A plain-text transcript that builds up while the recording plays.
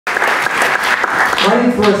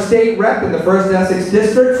Running for a state rep in the 1st Essex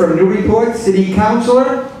District from Newburyport, City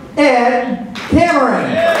Councilor Ed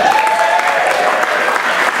Cameron.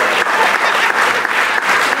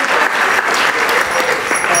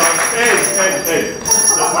 Hey.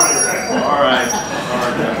 All right.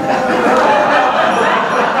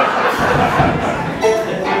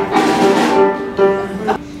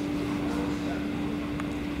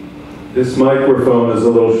 This microphone is a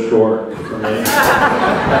little short for me.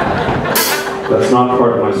 That's not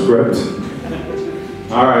part of my script.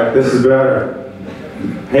 All right, this is better.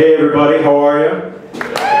 Hey everybody, how are you?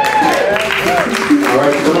 All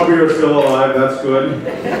right, some of you are still alive, that's good.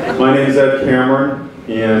 My name is Ed Cameron,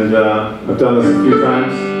 and I've done this a few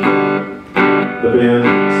times. The band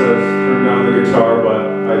says turn down the guitar, but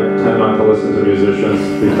I tend not to listen to musicians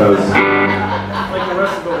because... like the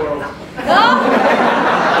rest of the world.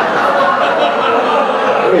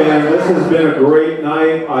 And this has been a great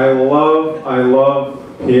night. I love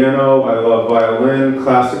piano, I love violin,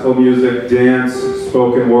 classical music, dance,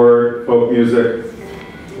 spoken word, folk music.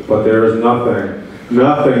 But there is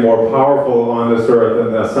nothing more powerful on this earth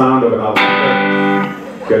than the sound of an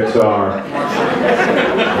electric guitar.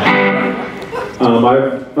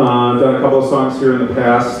 I've done a couple of songs here in the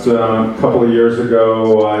past. A couple of years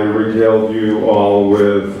ago, I regaled you all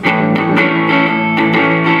with...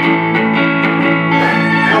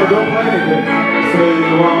 Don't play anything. Say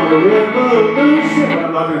you want a revolution.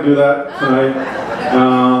 I'm not going to do that tonight.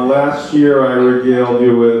 Last year I regaled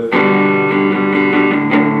you with... I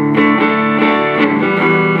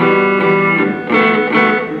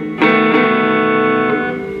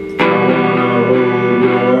wanna hold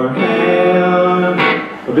your hand.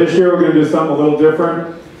 But this year we're going to do something a little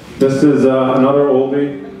different. This is another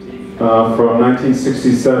oldie from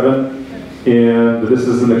 1967. And this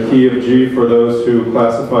is in the key of G for those who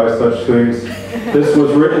classify such things. This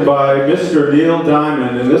was written by Mr. Neil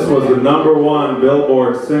Diamond, and this was the #1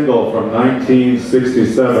 Billboard single from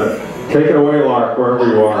 1967. Take it away, Lark, wherever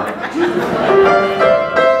you are.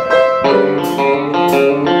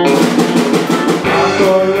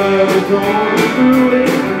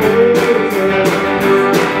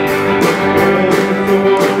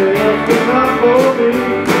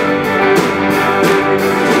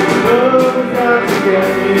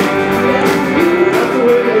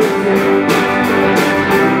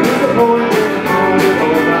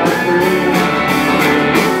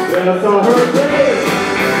 That's all her face.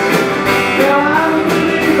 Now I'm a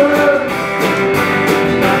believer.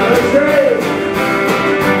 Not a trace.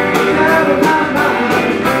 I'm out of my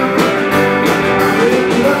mind. I'm a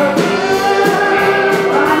believer.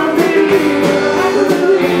 I could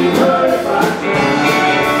believe her if I tried.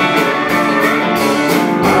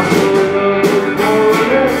 I feel in love with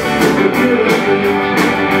boldness, with beauty.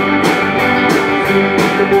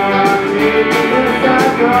 The more I take, the less I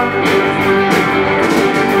got.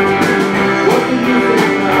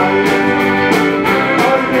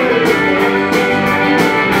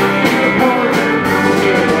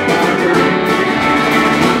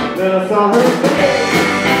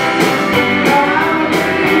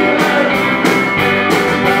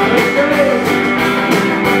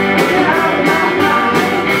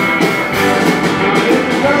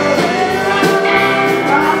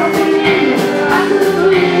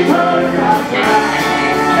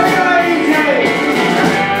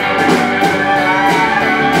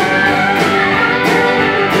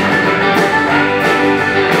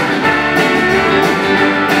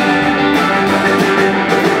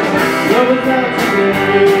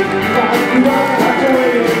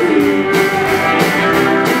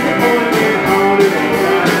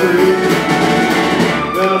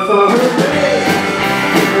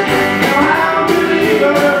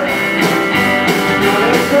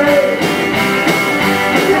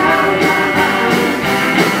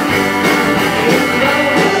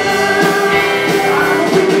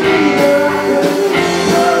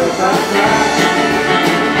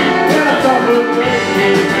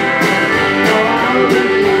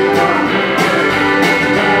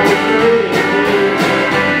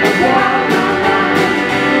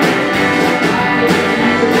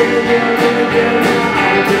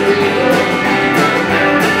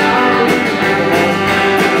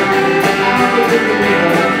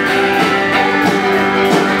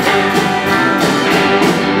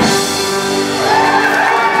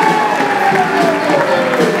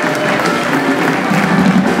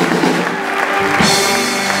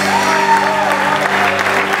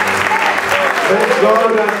 Thank God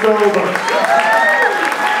that's over.